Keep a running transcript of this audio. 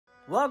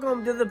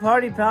Welcome to the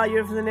party, pal.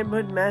 You're from the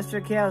neighborhood Master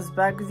of Chaos,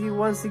 back with you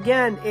once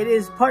again. It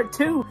is part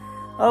 2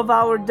 of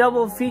our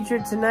double feature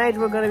tonight.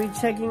 We're going to be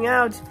checking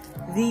out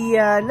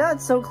the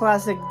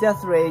not-so-classic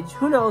Death Rage.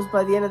 Who knows,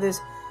 by the end of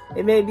this,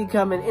 it may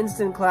become an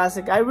instant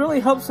classic. I really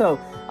hope so.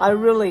 I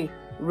really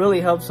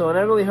hope so. And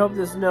I really hope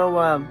there's no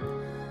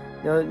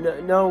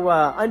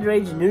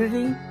underage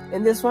nudity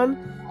in this one.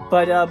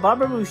 But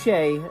Barbara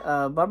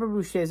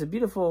Boucher is a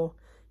beautiful,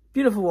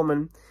 beautiful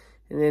woman.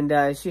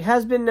 And she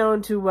has been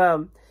known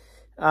to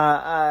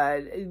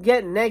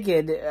get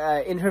naked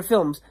in her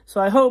films. So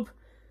I hope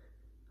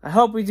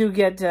we do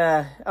get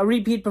a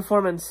repeat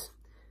performance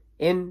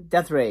in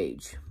Death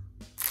Rage.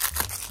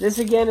 This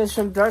again is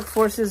from Dark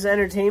Forces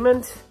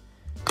Entertainment.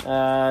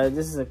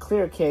 This is a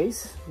clear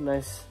case.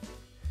 Nice.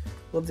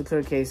 Love the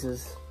clear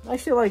cases. I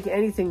actually like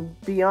anything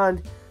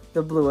beyond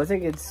the blue. I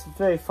think it's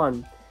very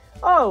fun.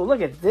 Oh,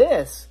 look at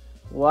this.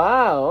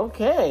 Wow,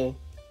 okay.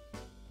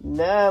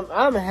 Now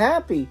I'm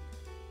happy.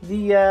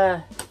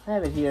 I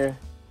have it here.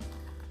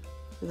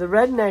 The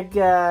redneck,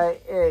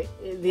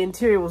 the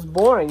interior was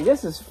boring.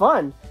 This is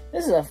fun.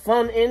 This is a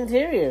fun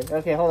interior.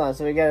 Okay, hold on.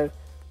 So we got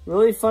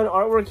really fun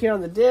artwork here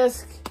on the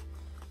disc.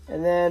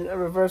 And then a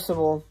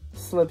reversible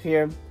slip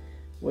here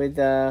with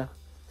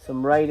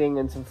some writing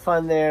and some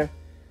fun there.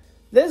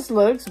 This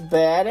looks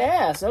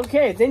badass.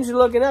 Okay, things are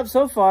looking up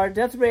so far.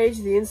 Death Rage,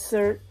 the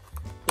insert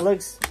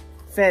looks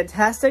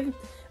fantastic.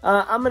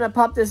 I'm going to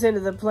pop this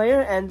into the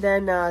player. And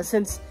then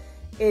since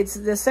it's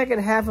the second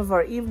half of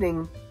our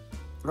evening,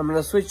 I'm going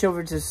to switch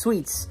over to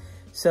sweets.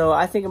 So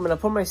I think I'm going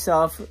to pour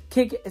myself,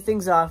 kick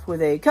things off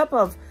with a cup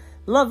of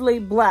lovely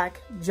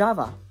black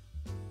Java.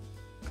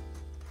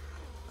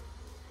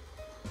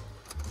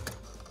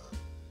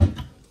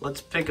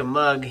 Let's pick a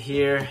mug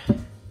here.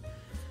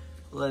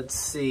 Let's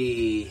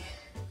see.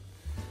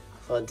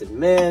 Haunted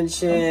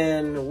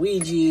Mansion,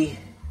 Ouija,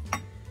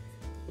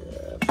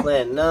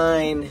 Plan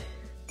 9.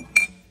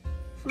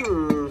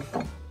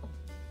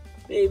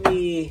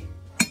 Maybe,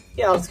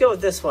 yeah, let's go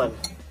with this one.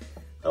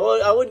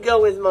 I would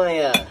go with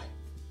my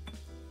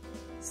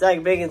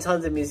Zach Bacon's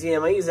Haunted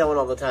Museum. I use that one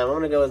all the time. I'm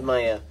going to go with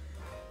my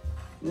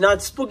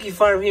Knott's Spooky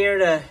Farm here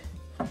to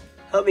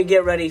help me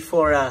get ready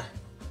for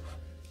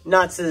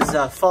Knott's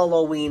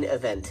Halloween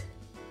event.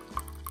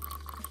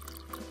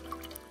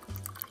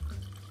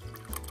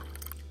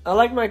 I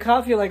like my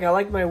coffee like I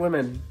like my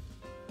women.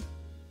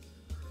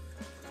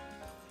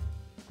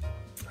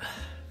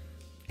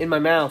 In my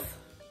mouth.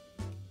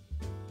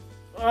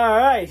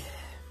 Alright.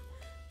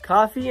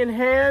 Coffee in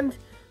hand.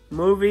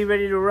 Movie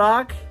ready to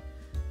rock.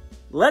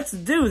 Let's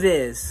do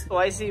this. Oh,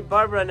 I see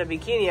Barbara in a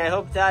bikini. I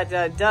hope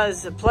that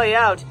does play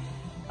out.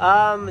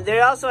 They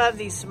also have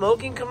the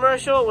smoking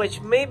commercial, which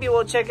maybe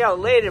we'll check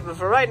out later. But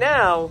for right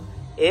now,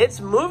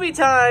 it's movie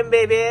time,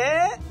 baby.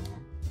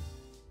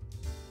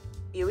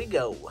 Here we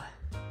go.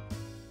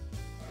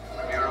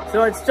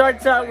 So it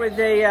starts out with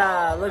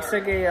a, looks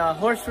like a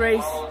horse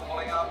race.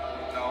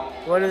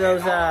 One of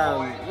those,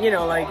 you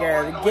know, like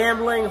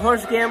gambling,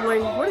 horse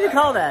gambling. What do you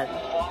call that?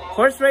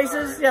 Horse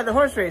races? Yeah, the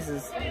horse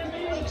races.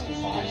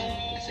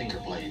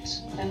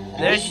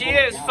 There she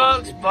is,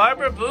 folks.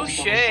 Barbara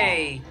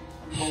Boucher.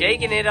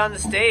 Shaking it on the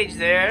stage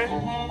there.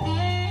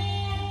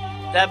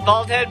 That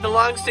bald head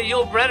belongs to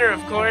Yul Brynner,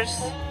 of course.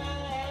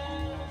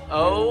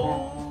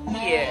 Oh,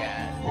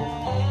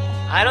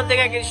 yeah. I don't think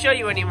I can show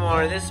you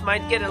anymore. This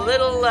might get a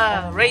little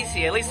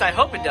racy. At least I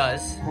hope it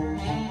does.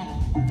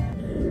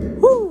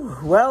 Whew.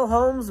 Well,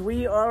 Holmes,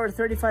 we are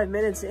 35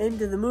 minutes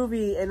into the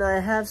movie, and I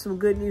have some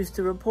good news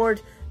to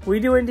report. We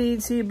do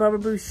indeed see Barbara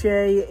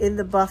Boucher in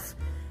the buff.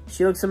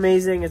 She looks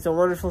amazing. It's a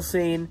wonderful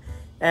scene.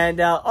 And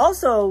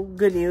also,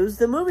 good news,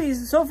 the movie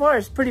so far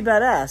is pretty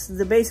badass.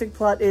 The basic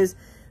plot is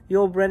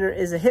Yul Brynner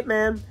is a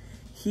hitman.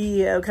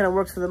 He kind of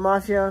works for the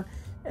mafia,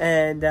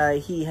 and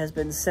he has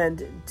been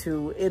sent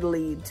to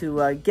Italy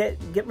to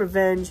get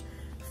revenge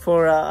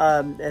for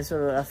a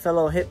sort of a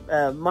fellow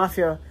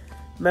mafia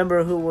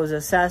member who was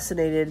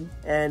assassinated.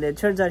 And it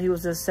turns out he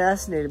was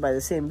assassinated by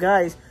the same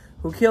guys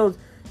who killed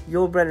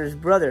Yul Brynner's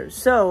brother.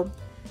 So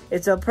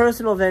it's a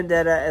personal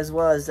vendetta as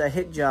well as a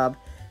hit job.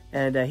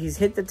 And he's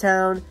hit the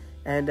town.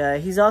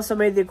 And he's also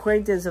made the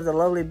acquaintance of the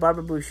lovely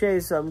Barbara Boucher.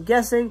 So I'm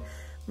guessing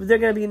they're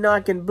going to be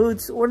knocking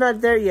boots. We're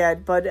not there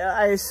yet, but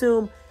I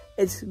assume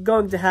it's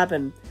going to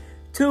happen.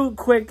 Two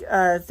quick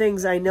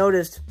things I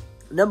noticed.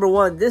 Number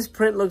one, this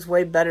print looks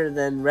way better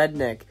than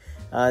Redneck.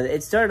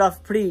 It started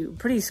off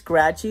pretty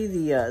scratchy,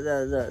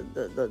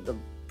 the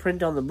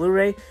print on the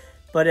Blu-ray,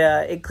 but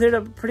it cleared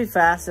up pretty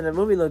fast, and the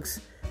movie looks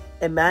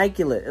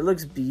immaculate. It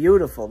looks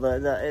beautiful.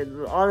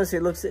 Honestly,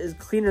 it looks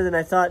cleaner than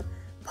I thought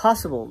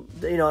possible.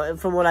 You know,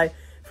 from like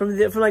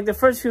the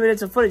first few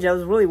minutes of footage, I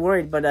was really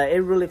worried, but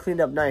it really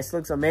cleaned up nice. It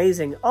looks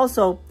amazing.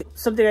 Also,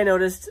 something I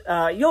noticed,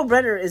 Yul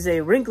Brynner is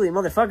a wrinkly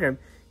motherfucker.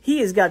 He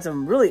has got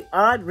some really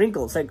odd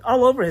wrinkles, like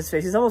all over his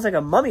face. He's almost like a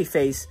mummy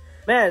face.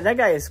 Man, that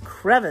guy is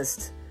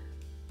creviced.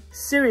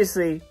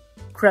 Seriously,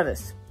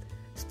 creviced.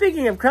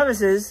 Speaking of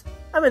crevices,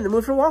 I'm in the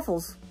mood for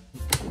waffles.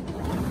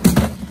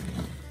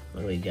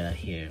 What do we got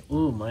here?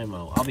 Ooh,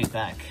 Mimo. I'll be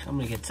back. I'm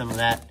gonna get some of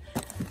that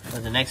for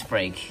the next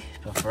break.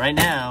 But for right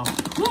now,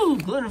 woo,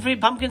 gluten-free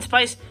pumpkin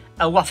spice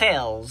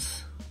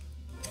waffles.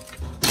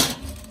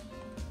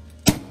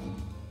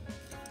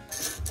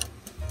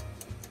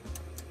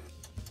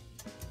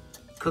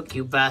 Cook,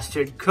 you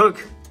bastard,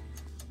 cook.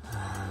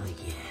 Oh,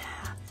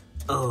 yeah.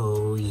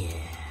 Oh, yeah.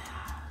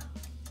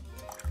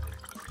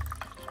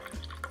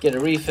 Get a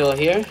refill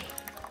here.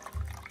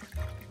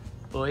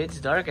 Boy, it's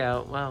dark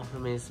out. Wow, I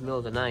mean, it's the middle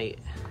of the night.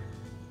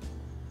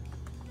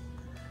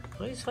 I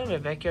always find my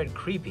backyard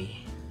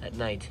creepy at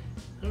night.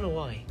 I don't know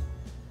why.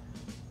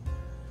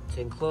 It's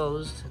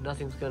enclosed.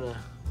 Nothing's gonna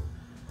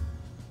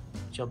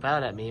jump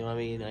out at me. I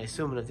mean, I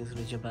assume nothing's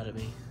gonna jump out at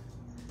me.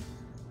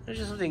 There's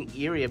just something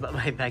eerie about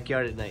my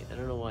backyard at night. I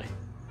don't know why.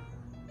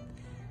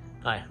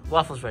 Alright,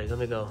 waffle's ready. Let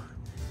me go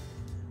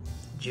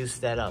juice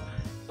that up.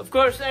 Of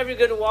course, every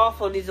good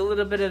waffle needs a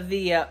little bit of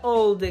the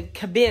old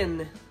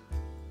cabin.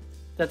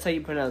 That's how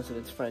you pronounce it.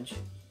 It's French.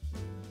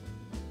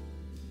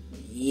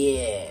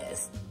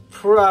 Yes.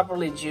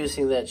 Properly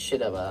juicing that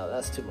shit up. Oh,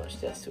 that's too much.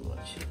 That's too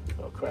much.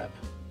 Oh, crap.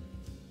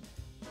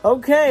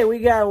 Okay, we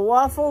got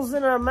waffles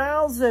in our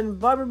mouths and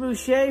barber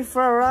boucher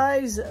for our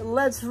eyes.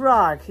 Let's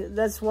rock.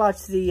 Let's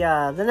watch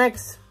the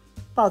next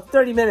about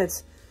 30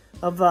 minutes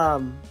of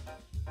the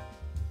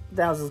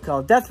house is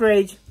called Death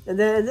Rage, and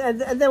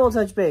then we'll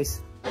touch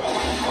base.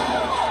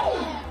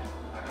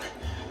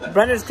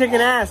 Brynner's kicking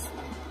ass.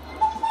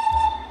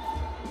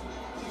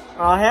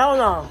 Oh hell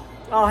no!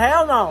 Oh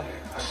hell no!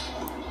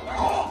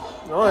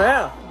 Oh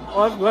yeah!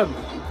 Oh, that's good.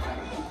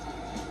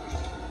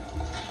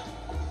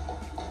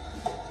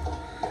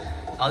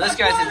 Oh, this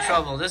guy's in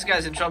trouble. This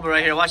guy's in trouble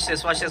right here. Watch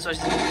this, watch this, watch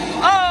this.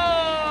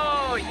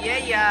 Oh,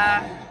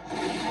 yeah.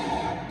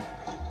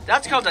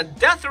 That's called a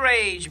death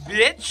rage,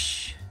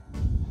 bitch.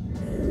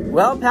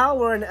 Well, pal,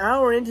 we're an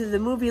hour into the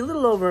movie, a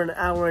little over an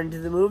hour into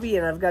the movie,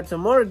 and I've got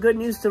some more good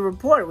news to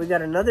report. We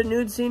got another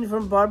nude scene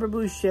from Barbara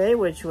Boucher,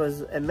 which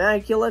was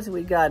immaculate.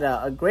 We got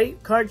a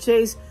great car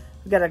chase.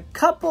 We got a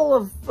couple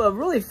of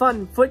really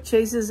fun foot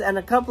chases and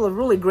a couple of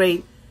really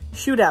great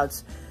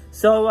shootouts.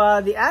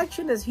 So the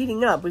action is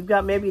heating up. We've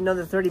got maybe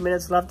another 30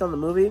 minutes left on the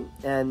movie,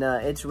 and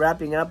it's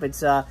wrapping up.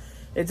 It's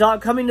all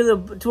coming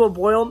to a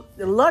boil.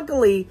 And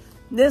luckily,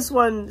 this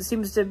one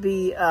seems to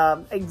be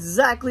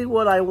exactly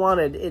what I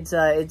wanted. It's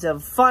a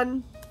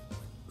fun,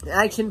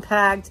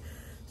 action-packed,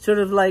 sort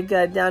of like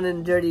down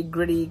and dirty,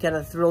 gritty kind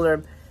of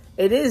thriller.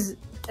 It is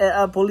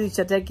a police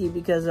detective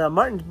because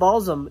Martin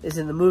Balsam is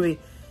in the movie,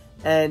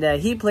 and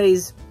he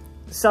plays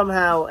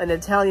somehow an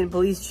Italian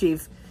police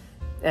chief,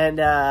 and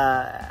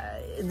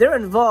they're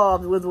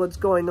involved with what's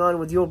going on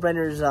with Yul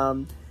Brynner's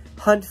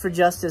hunt for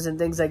justice and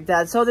things like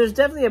that. So there's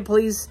definitely a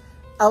police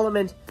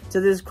element to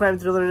this crime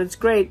thriller, and it's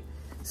great.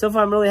 So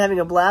far, I'm really having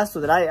a blast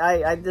with it.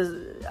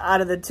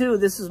 Out of the two,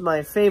 this is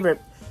my favorite.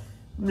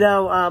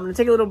 Now, I'm going to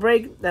take a little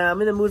break.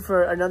 I'm in the mood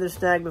for another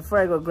snack. Before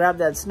I go grab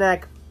that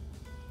snack,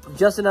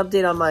 just an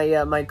update on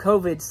my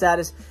COVID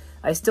status.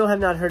 I still have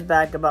not heard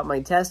back about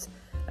my test.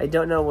 I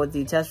don't know what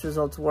the test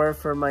results were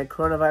for my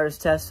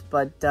coronavirus test,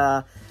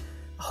 but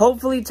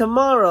hopefully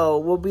tomorrow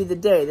will be the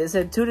day. They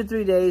said 2 to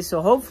 3 days,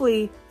 so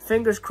hopefully,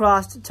 fingers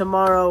crossed,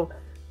 tomorrow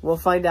we'll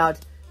find out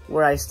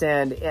where I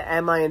stand.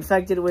 Am I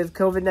infected with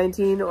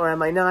COVID-19 or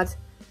am I not?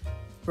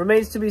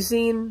 Remains to be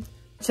seen.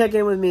 Check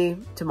in with me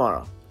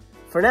tomorrow.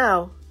 For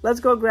now,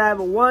 let's go grab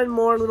one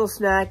more little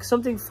snack,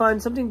 something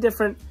fun, something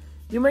different.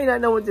 You may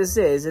not know what this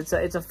is. It's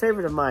a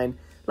favorite of mine.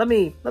 Let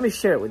me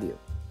share it with you.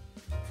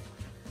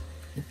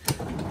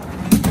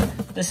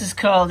 This is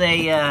called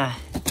a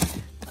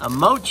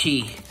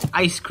mochi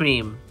ice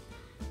cream.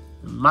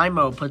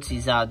 Mimo puts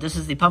these out. This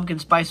is the pumpkin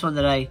spice one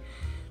that I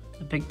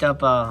picked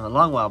up a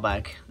long while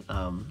back.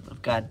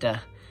 I've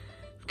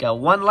got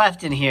one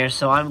left in here,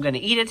 so I'm gonna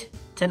eat it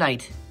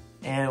tonight.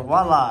 And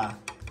voila,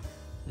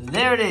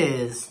 there it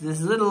is.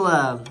 This little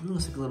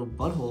looks like a little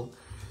butthole.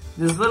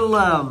 This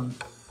little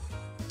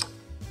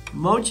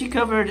mochi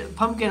covered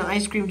pumpkin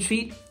ice cream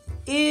treat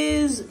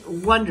is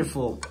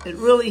wonderful. It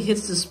really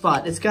hits the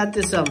spot. It's got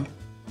this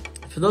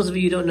for those of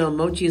you who don't know,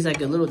 mochi is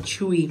like a little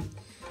chewy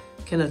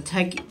kind of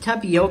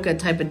tapioca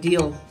type of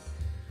deal.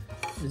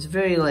 It's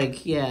very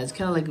like, yeah, it's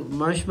kind of like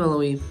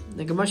marshmallowy,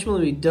 like a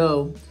marshmallowy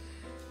dough.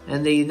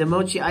 And the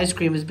mochi ice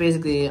cream is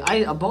basically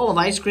a ball of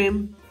ice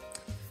cream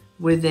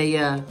with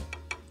a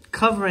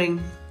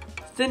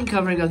thin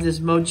covering of this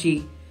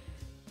mochi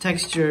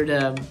textured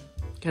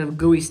kind of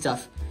gooey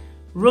stuff.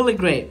 Really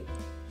great.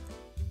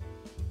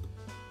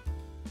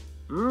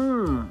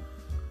 Mmm.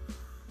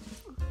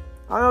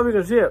 I don't know if you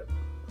can see it.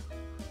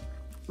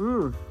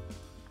 Mmm.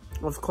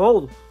 It's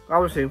cold,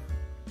 obviously.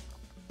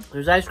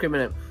 There's ice cream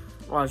in it.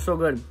 Oh, it's so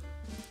good.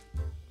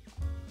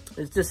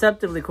 It's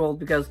deceptively cold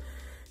because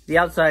the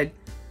outside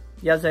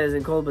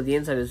isn't cold, but the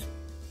inside is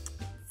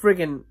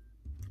freaking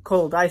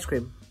cold ice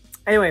cream.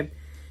 Anyway,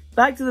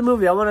 back to the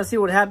movie. I want to see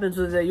what happens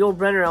with Yul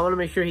Brynner. I want to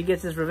make sure he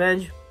gets his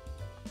revenge.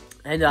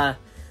 And I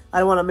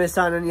don't want to miss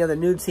out on any other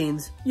nude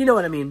scenes. You know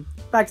what I mean.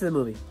 Back to the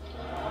movie.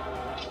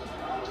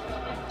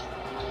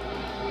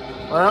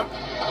 Well,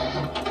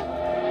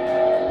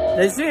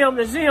 they see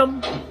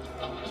him.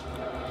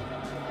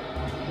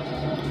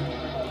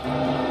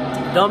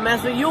 Don't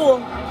mess with Yul.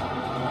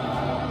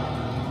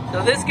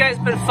 So this guy's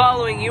been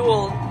following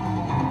Yul.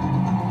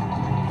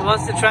 He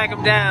wants to track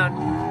him down.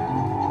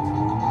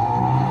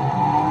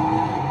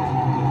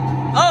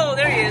 Oh,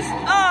 there he is.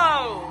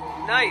 Oh,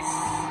 nice.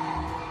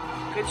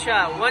 Good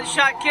shot. One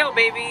shot kill,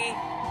 baby.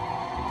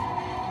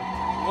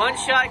 One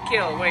shot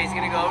kill. Wait, he's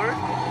gonna go over?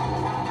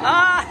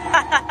 Ah,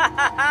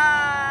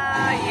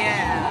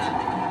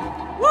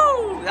 yeah.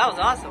 Woo, that was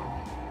awesome.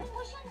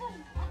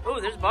 Oh,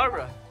 there's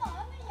Barbara.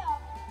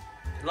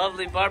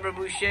 Lovely Barbara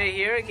Boucher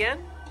here again.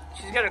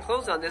 She's got her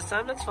clothes on this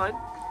time. That's fine.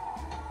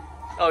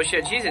 Oh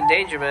shit, she's in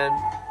danger, man.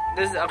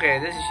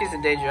 She's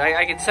in danger.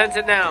 I can sense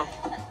it now.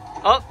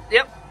 Oh,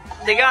 yep,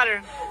 they got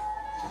her.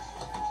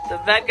 The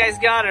bad guys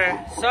got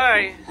her.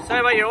 Sorry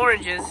about your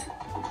oranges.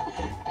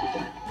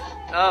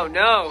 Oh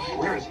no.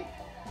 Where is he?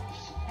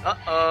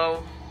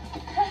 Uh-oh.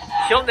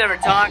 She'll never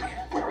talk.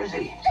 Where is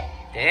he?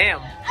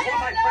 Damn. You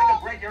want my friend to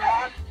break your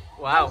heart?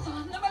 Wow.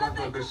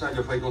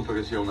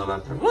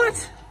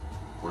 What?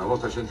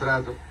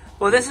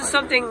 Well, this is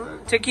something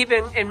to keep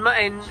in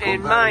mind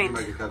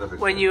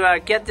when you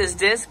get this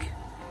disc.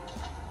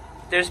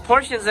 There's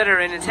portions that are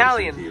in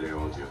Italian.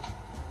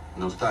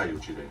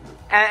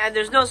 And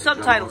there's no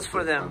subtitles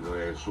for them.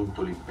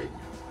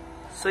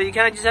 So you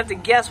kind of just have to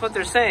guess what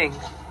they're saying.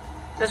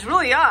 That's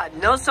really odd.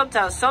 No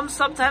subtitles. Some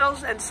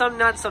subtitles and some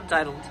not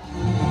subtitled.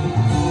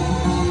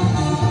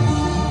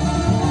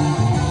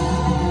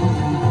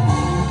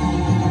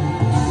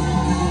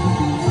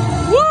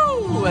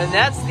 Woo! And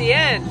that's the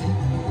end.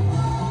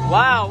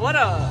 Wow,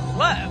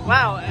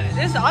 wow.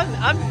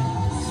 I'm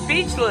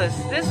speechless.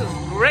 This was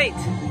great.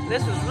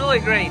 This was really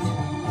great.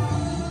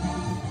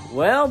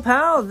 Well,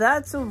 pal,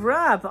 that's a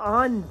wrap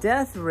on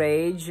Death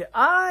Rage.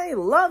 I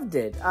loved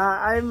it.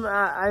 I'm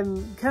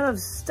kind of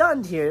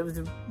stunned here. It was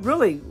a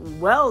really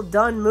well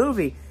done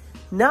movie.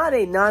 Not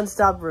a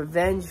non-stop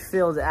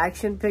revenge-filled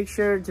action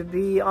picture. To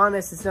be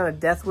honest, it's not a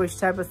Death Wish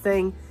type of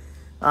thing.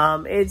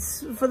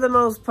 It's for the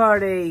most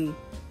part a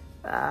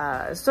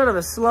sort of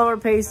a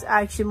slower-paced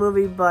action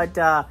movie, but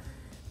the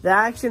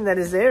action that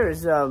is there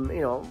is,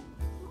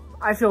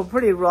 I feel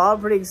pretty raw,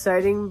 pretty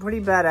exciting,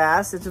 pretty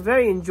badass. It's a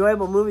very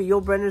enjoyable movie.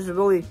 Yul Brynner's a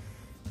really,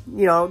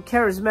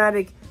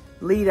 charismatic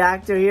lead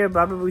actor here.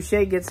 Barbara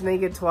Boucher gets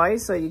naked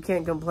twice, so you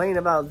can't complain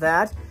about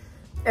that.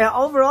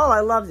 Overall, I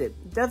loved it.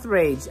 Death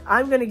Rage.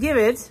 I'm going to give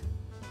it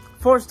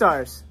 4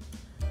 stars.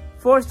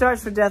 4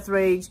 stars for Death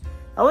Rage.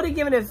 I would have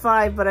given it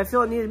 5, but I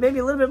feel it needed maybe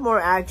a little bit more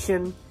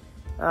action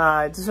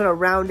to sort of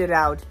round it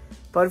out.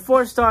 But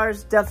 4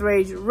 stars, Death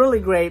Rage, really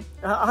great.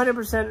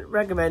 100%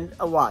 recommend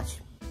a watch.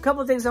 A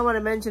couple things I want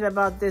to mention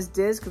about this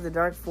disc, the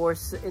Dark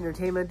Force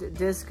Entertainment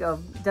disc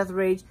of Death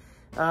Rage.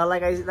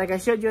 Like I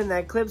showed you in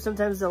that clip,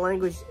 sometimes the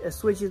language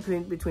switches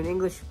between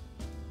English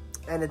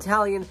and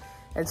Italian,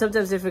 and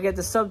sometimes they forget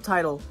to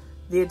subtitle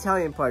the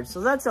Italian part.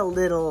 So that's a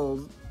little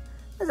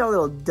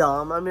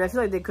dumb. I mean, I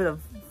feel like they could have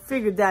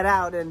figured that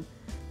out and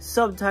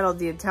subtitled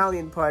the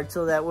Italian part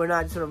so that we're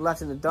not sort of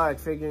left in the dark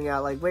figuring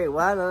out, like, wait,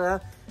 what? I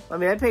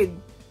mean, I paid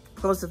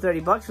close to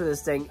 $30 for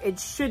this thing. It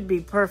should be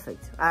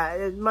perfect,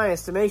 in my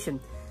estimation.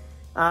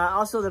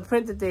 Also, the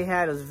print that they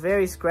had was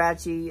very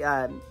scratchy.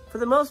 For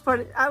the most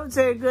part, I would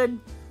say a good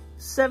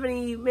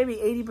 70, maybe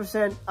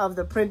 80% of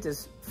the print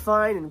is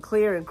fine and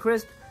clear and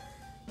crisp.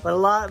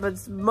 But but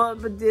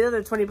the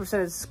other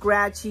 20% is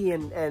scratchy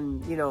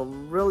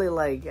and really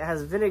like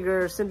has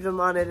vinegar syndrome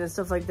on it and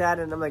stuff like that.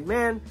 And I'm like,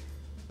 man,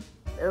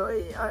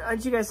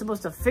 aren't you guys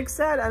supposed to fix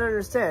that? I don't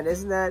understand.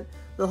 Isn't that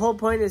the whole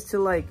point, is to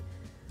like,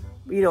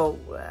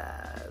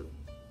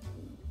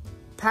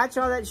 patch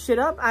all that shit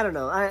up? I don't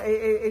know.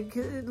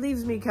 It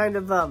leaves me kind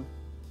of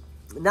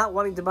not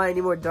wanting to buy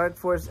any more Dark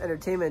Force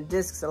Entertainment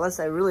discs unless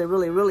I really,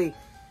 really, really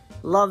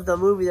love the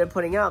movie they're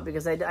putting out,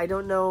 because I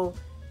don't know.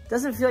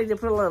 Doesn't feel like they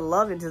put a lot of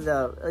love into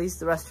at least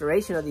the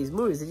restoration of these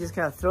movies. They just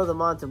kind of throw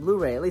them onto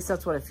Blu-ray. At least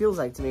that's what it feels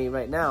like to me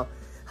right now.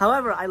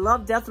 However, I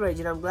love Death Rage,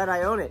 and I'm glad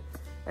I own it.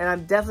 And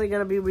I'm definitely going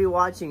to be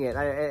rewatching it,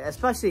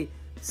 especially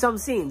some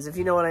scenes, if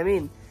you know what I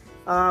mean.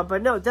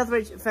 But no, Death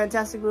Rage,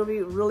 fantastic movie,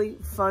 really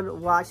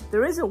fun watch.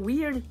 There is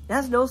it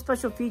has no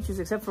special features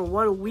except for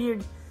one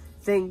weird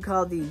thing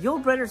called the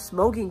Yul Brynner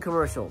smoking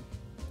commercial.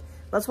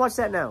 Let's watch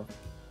that now.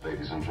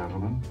 Ladies and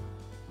gentlemen,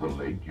 the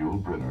late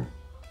Yul Brynner.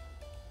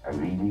 I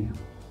really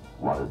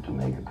wanted to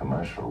make a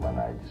commercial when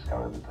I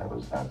discovered that I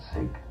was that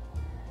sick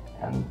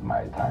and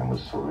my time was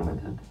so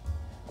limited.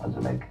 I wanted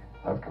to make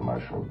that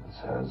commercial that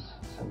says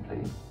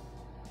simply,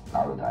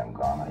 now that I'm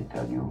gone, I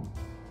tell you,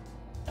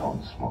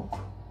 don't smoke.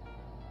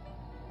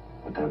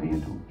 Whatever you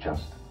do,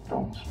 just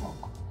don't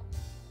smoke.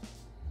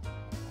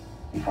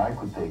 If I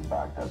could take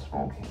back that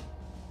smoking,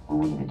 we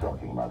wouldn't be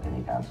talking about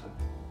any cancer.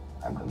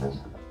 I'm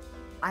convinced of it.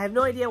 I have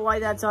no idea why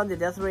that's on the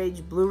Death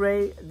Rage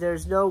Blu-ray.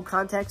 There's no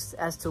context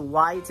as to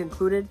why it's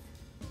included.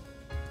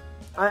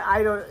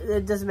 I don't.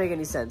 It doesn't make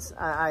any sense.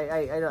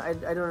 I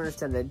don't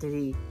understand that. Did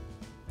he?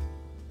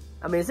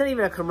 I mean, it's not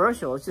even a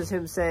commercial. It's just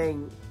him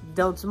saying,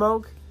 "Don't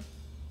smoke."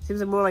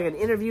 Seems more like an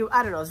interview.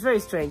 I don't know. It's very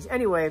strange.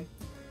 Anyway,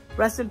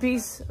 rest in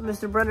peace,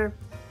 Mr. Brynner.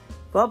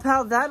 Well,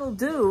 pal, that'll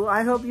do.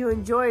 I hope you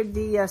enjoyed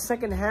the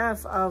second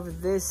half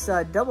of this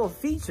double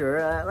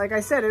feature. Like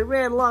I said, it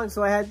ran long,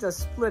 so I had to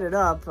split it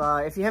up.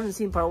 If you haven't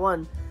seen part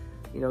one,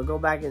 you know, go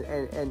back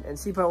and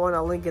see part one.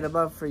 I'll link it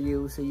above for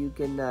you so you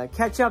can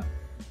catch up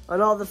on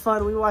all the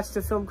fun. We watched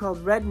a film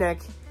called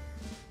Redneck,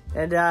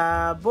 and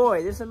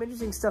boy, there's some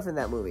interesting stuff in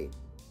that movie.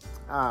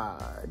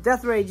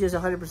 Death Rage is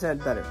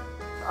 100% better.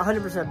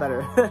 100%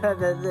 better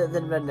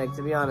than Redneck,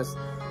 to be honest.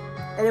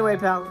 Anyway,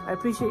 pal, I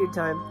appreciate your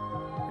time.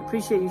 I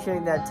appreciate you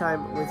sharing that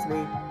time with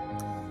me.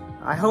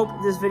 I hope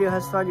this video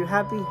has found you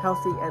happy,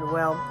 healthy, and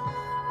well.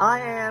 I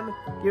am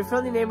your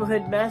friendly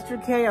neighborhood Master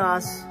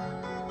Chaos,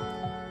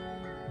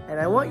 and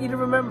I want you to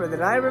remember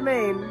that I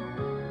remain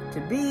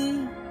to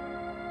be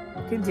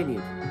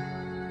continued.